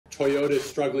Toyota is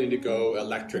struggling to go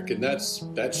electric, and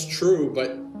that's true,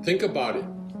 but think about it.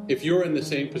 If you're in the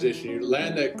same position, you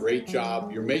land that great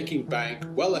job, you're making bank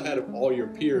well ahead of all your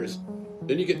peers,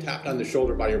 then you get tapped on the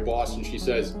shoulder by your boss and she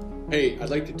says, hey,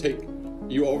 I'd like to take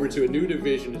you over to a new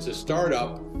division. It's a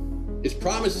startup. It's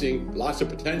promising, lots of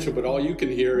potential, but all you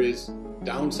can hear is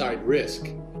downside risk.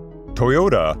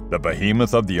 Toyota, the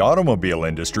behemoth of the automobile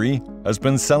industry, has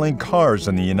been selling cars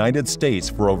in the United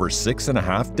States for over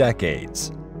 6.5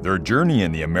 decades. Their journey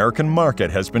in the American market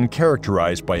has been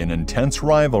characterized by an intense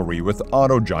rivalry with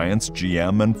auto giants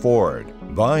GM and Ford,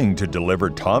 vying to deliver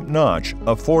top-notch,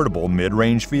 affordable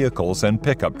mid-range vehicles and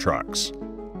pickup trucks.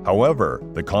 However,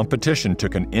 the competition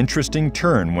took an interesting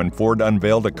turn when Ford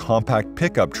unveiled a compact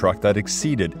pickup truck that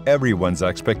exceeded everyone's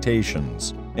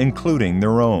expectations, including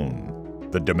their own.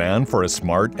 The demand for a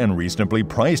smart and reasonably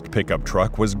priced pickup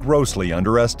truck was grossly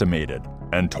underestimated,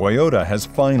 and Toyota has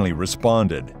finally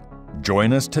responded.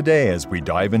 Join us today as we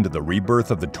dive into the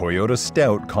rebirth of the Toyota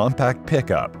Stout compact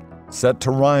pickup, set to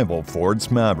rival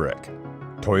Ford's Maverick.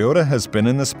 Toyota has been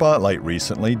in the spotlight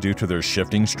recently due to their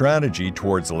shifting strategy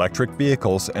towards electric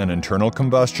vehicles and internal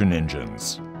combustion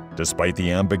engines. Despite the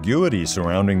ambiguity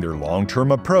surrounding their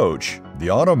long-term approach, the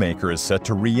automaker is set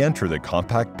to re-enter the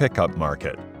compact pickup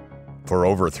market. For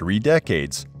over 3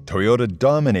 decades, Toyota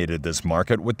dominated this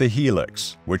market with the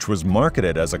Helix, which was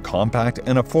marketed as a compact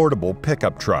and affordable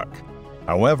pickup truck.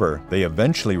 However, they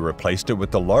eventually replaced it with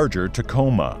the larger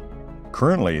Tacoma.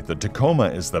 Currently, the Tacoma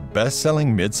is the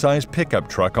best-selling mid-size pickup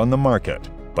truck on the market,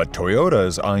 but Toyota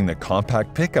is eyeing the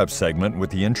compact pickup segment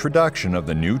with the introduction of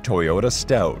the new Toyota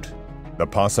Stout. The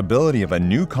possibility of a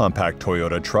new compact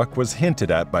Toyota truck was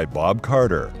hinted at by Bob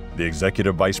Carter, the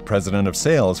Executive Vice President of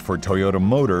Sales for Toyota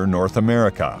Motor North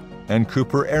America, and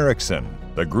Cooper Erickson,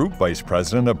 the Group Vice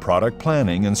President of Product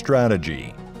Planning and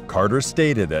Strategy. Carter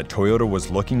stated that Toyota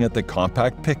was looking at the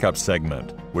compact pickup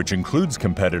segment, which includes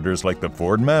competitors like the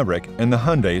Ford Maverick and the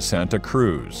Hyundai Santa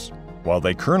Cruz. While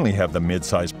they currently have the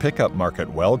mid-size pickup market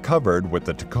well covered with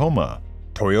the Tacoma,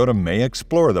 Toyota may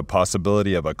explore the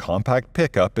possibility of a compact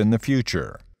pickup in the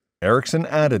future. Erickson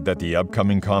added that the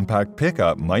upcoming compact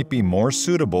pickup might be more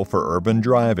suitable for urban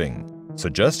driving,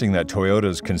 suggesting that Toyota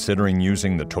is considering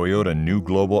using the Toyota New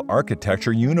Global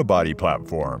Architecture Unibody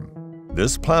platform.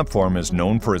 This platform is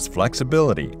known for its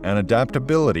flexibility and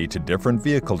adaptability to different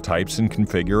vehicle types and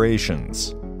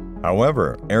configurations.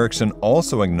 However, Erickson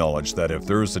also acknowledged that if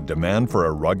there is a demand for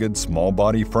a rugged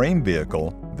small-body frame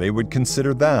vehicle, they would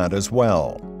consider that as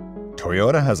well.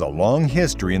 Toyota has a long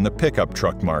history in the pickup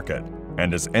truck market,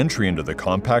 and its entry into the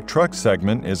compact truck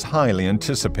segment is highly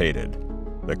anticipated.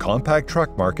 The compact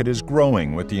truck market is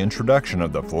growing with the introduction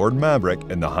of the Ford Maverick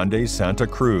and the Hyundai Santa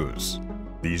Cruz.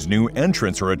 These new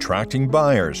entrants are attracting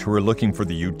buyers who are looking for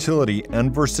the utility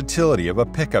and versatility of a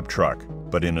pickup truck,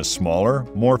 but in a smaller,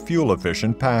 more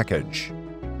fuel-efficient package.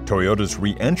 Toyota's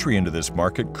re-entry into this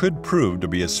market could prove to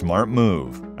be a smart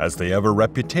move, as they have a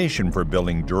reputation for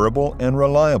building durable and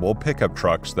reliable pickup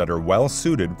trucks that are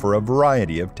well-suited for a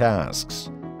variety of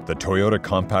tasks. The Toyota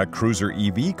Compact Cruiser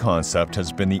EV concept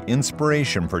has been the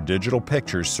inspiration for digital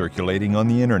pictures circulating on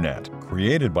the internet,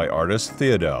 created by artist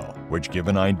Theodel, which give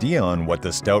an idea on what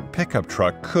the Stout pickup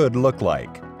truck could look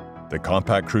like. The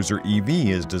Compact Cruiser EV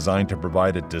is designed to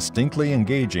provide a distinctly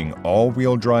engaging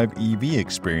all-wheel drive EV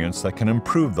experience that can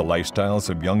improve the lifestyles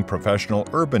of young professional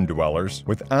urban dwellers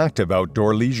with active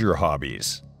outdoor leisure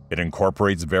hobbies. It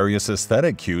incorporates various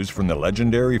aesthetic cues from the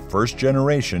legendary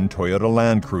first-generation Toyota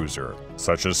Land Cruiser,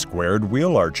 such as squared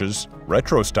wheel arches,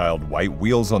 retro-styled white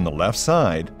wheels on the left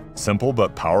side, simple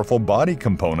but powerful body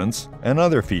components, and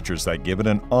other features that give it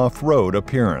an off-road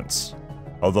appearance.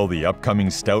 Although the upcoming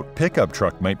Stout pickup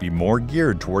truck might be more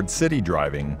geared towards city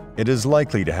driving, it is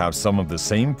likely to have some of the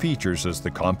same features as the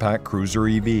Compact Cruiser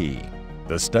EV.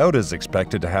 The Stout is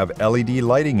expected to have LED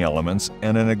lighting elements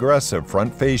and an aggressive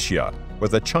front fascia,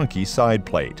 with a chunky side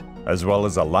plate, as well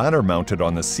as a ladder mounted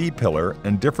on the C-pillar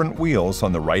and different wheels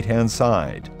on the right-hand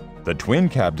side. The twin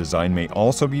cab design may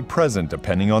also be present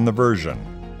depending on the version,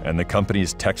 and the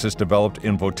company's Texas-developed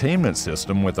infotainment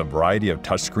system with a variety of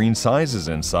touchscreen sizes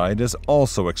inside is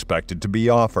also expected to be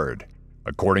offered.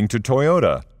 According to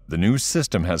Toyota, the new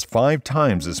system has 5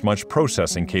 times as much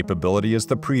processing capability as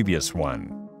the previous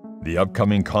one. The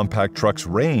upcoming compact truck's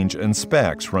range and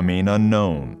specs remain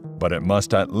unknown, but it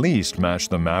must at least match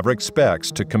the Maverick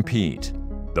specs to compete.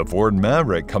 The Ford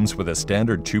Maverick comes with a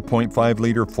standard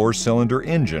 2.5-liter 4-cylinder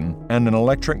engine and an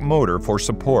electric motor for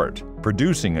support,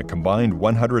 producing a combined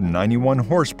 191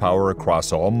 horsepower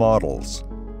across all models.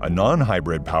 A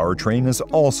non-hybrid powertrain is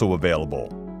also available,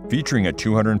 featuring a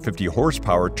 250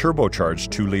 horsepower turbocharged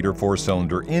 2-liter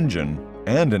 4-cylinder engine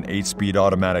and an 8-speed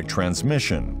automatic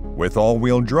transmission, with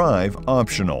all-wheel drive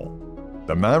optional.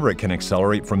 The Maverick can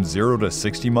accelerate from 0 to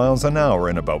 60 miles an hour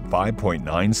in about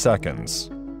 5.9 seconds.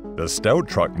 The Stout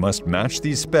truck must match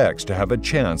these specs to have a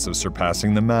chance of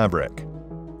surpassing the Maverick.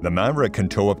 The Maverick can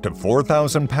tow up to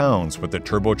 4,000 pounds with the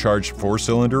turbocharged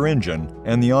 4-cylinder engine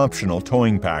and the optional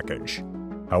towing package.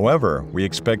 However, we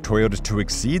expect Toyota to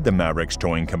exceed the Maverick's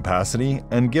towing capacity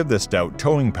and give the Stout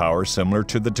towing power similar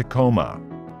to the Tacoma.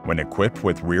 When equipped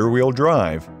with rear-wheel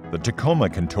drive, the Tacoma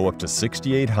can tow up to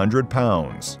 6,800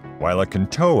 pounds, while it can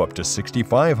tow up to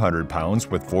 6,500 pounds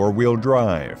with 4-wheel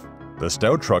drive. The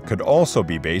Stout truck could also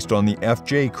be based on the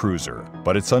FJ Cruiser,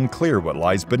 but it's unclear what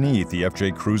lies beneath the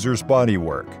FJ Cruiser's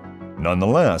bodywork.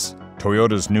 Nonetheless,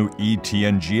 Toyota's new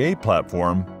eTNGA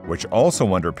platform, which also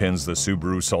underpins the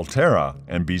Subaru Solterra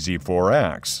and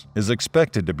BZ4X, is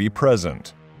expected to be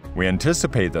present. We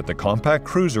anticipate that the compact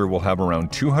cruiser will have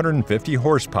around 250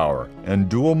 horsepower and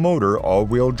dual-motor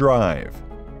all-wheel drive.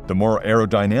 The more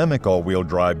aerodynamic all-wheel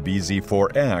drive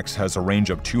BZ4X has a range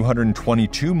of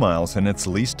 222 miles in its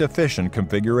least efficient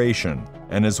configuration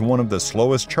and is one of the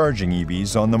slowest charging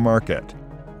EVs on the market.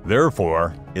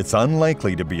 Therefore, it's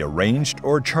unlikely to be a ranged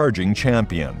or charging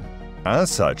champion.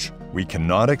 As such, we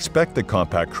cannot expect the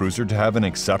compact cruiser to have an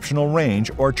exceptional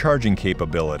range or charging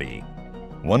capability.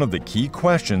 One of the key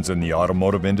questions in the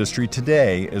automotive industry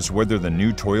today is whether the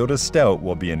new Toyota Stout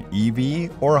will be an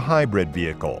EV or hybrid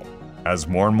vehicle. As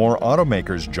more and more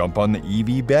automakers jump on the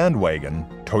EV bandwagon,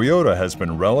 Toyota has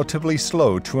been relatively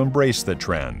slow to embrace the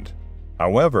trend.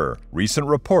 However, recent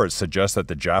reports suggest that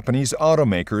the Japanese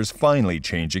automaker is finally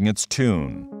changing its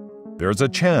tune. There's a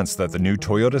chance that the new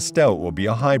Toyota Stout will be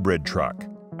a hybrid truck,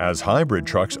 as hybrid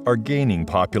trucks are gaining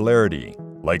popularity,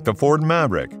 like the Ford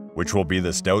Maverick, which will be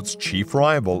the Stout's chief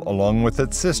rival along with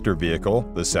its sister vehicle,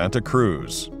 the Santa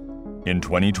Cruz. In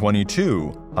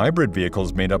 2022, hybrid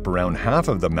vehicles made up around half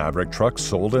of the Maverick trucks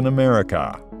sold in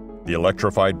America. The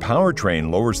electrified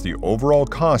powertrain lowers the overall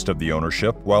cost of the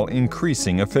ownership while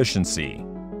increasing efficiency.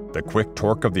 The quick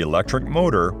torque of the electric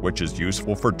motor, which is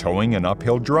useful for towing and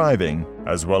uphill driving,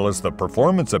 as well as the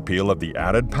performance appeal of the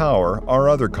added power, are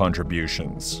other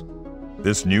contributions.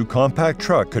 This new compact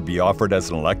truck could be offered as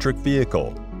an electric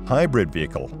vehicle, hybrid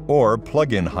vehicle, or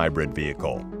plug-in hybrid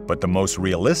vehicle, but the most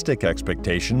realistic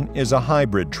expectation is a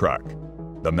hybrid truck.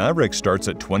 The Maverick starts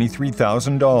at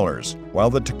 $23,000, while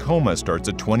the Tacoma starts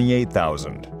at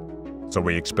 $28,000. So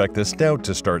we expect the Stout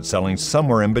to start selling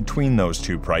somewhere in between those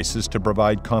two prices to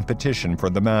provide competition for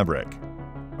the Maverick.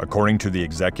 According to the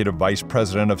Executive Vice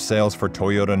President of Sales for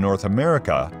Toyota North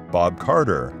America, Bob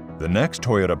Carter, the next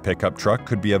Toyota pickup truck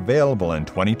could be available in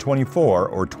 2024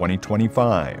 or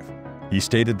 2025. He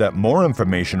stated that more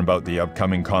information about the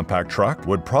upcoming compact truck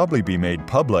would probably be made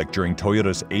public during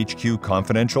Toyota's HQ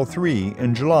Confidential 3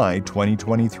 in July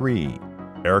 2023.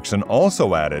 Ericsson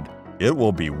also added, "It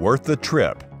will be worth the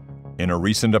trip." In a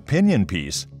recent opinion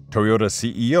piece, Toyota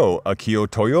CEO Akio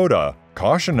Toyoda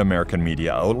cautioned American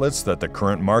media outlets that the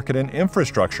current market and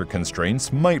infrastructure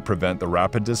constraints might prevent the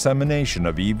rapid dissemination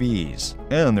of EVs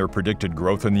and their predicted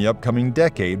growth in the upcoming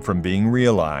decade from being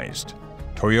realized.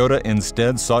 Toyota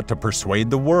instead sought to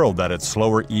persuade the world that its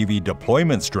slower EV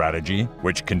deployment strategy,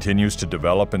 which continues to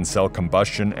develop and sell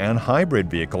combustion and hybrid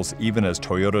vehicles even as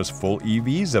Toyota's full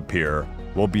EVs appear,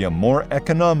 will be a more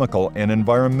economical and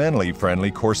environmentally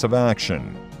friendly course of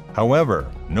action. However,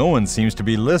 no one seems to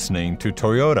be listening to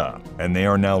Toyota, and they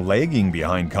are now lagging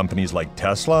behind companies like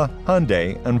Tesla,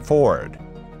 Hyundai, and Ford.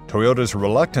 Toyota's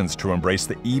reluctance to embrace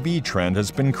the EV trend has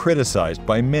been criticized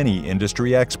by many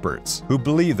industry experts, who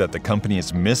believe that the company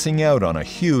is missing out on a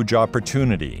huge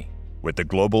opportunity. With the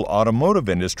global automotive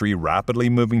industry rapidly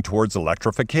moving towards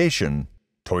electrification,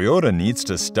 Toyota needs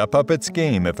to step up its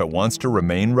game if it wants to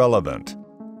remain relevant.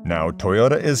 Now,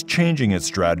 Toyota is changing its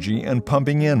strategy and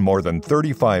pumping in more than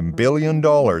 $35 billion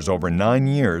over 9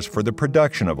 years for the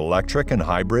production of electric and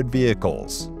hybrid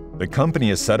vehicles. The company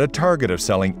has set a target of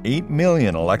selling 8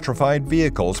 million electrified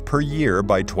vehicles per year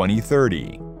by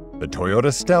 2030. The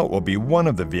Toyota Stout will be one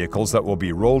of the vehicles that will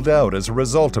be rolled out as a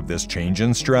result of this change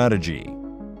in strategy.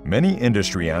 Many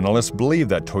industry analysts believe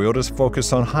that Toyota's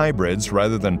focus on hybrids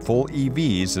rather than full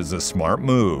EVs is a smart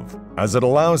move, as it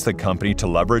allows the company to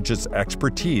leverage its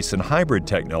expertise in hybrid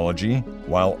technology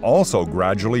while also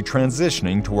gradually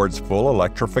transitioning towards full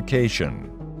electrification.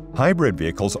 Hybrid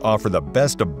vehicles offer the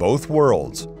best of both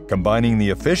worlds, combining the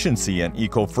efficiency and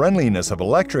eco-friendliness of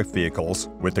electric vehicles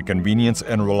with the convenience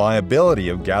and reliability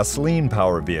of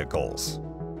gasoline-powered vehicles.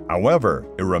 However,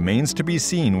 it remains to be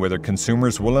seen whether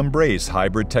consumers will embrace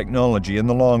hybrid technology in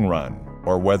the long run,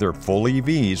 or whether full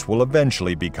EVs will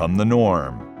eventually become the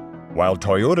norm. While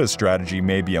Toyota's strategy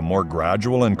may be a more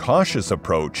gradual and cautious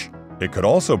approach, it could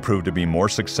also prove to be more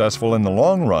successful in the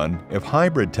long run if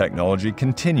hybrid technology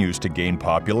continues to gain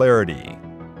popularity.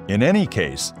 In any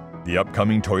case, the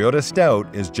upcoming Toyota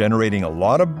Stout is generating a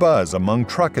lot of buzz among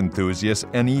truck enthusiasts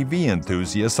and EV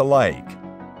enthusiasts alike.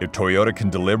 If Toyota can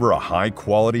deliver a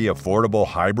high-quality, affordable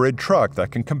hybrid truck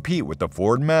that can compete with the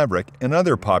Ford Maverick and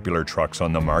other popular trucks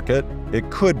on the market,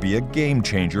 it could be a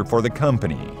game-changer for the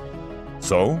company.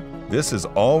 So, this is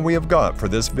all we have got for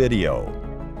this video.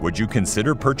 Would you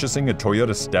consider purchasing a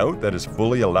Toyota Stout that is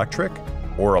fully electric,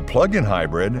 or a plug-in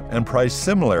hybrid and priced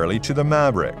similarly to the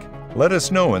Maverick? Let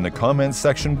us know in the comments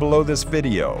section below this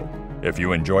video. If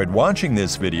you enjoyed watching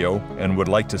this video and would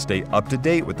like to stay up to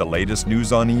date with the latest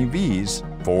news on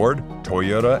EVs, Ford,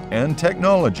 Toyota, and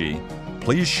technology,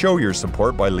 please show your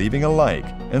support by leaving a like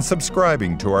and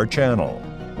subscribing to our channel.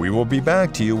 We will be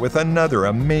back to you with another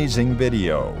amazing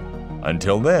video.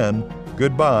 Until then,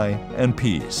 goodbye and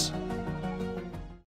peace.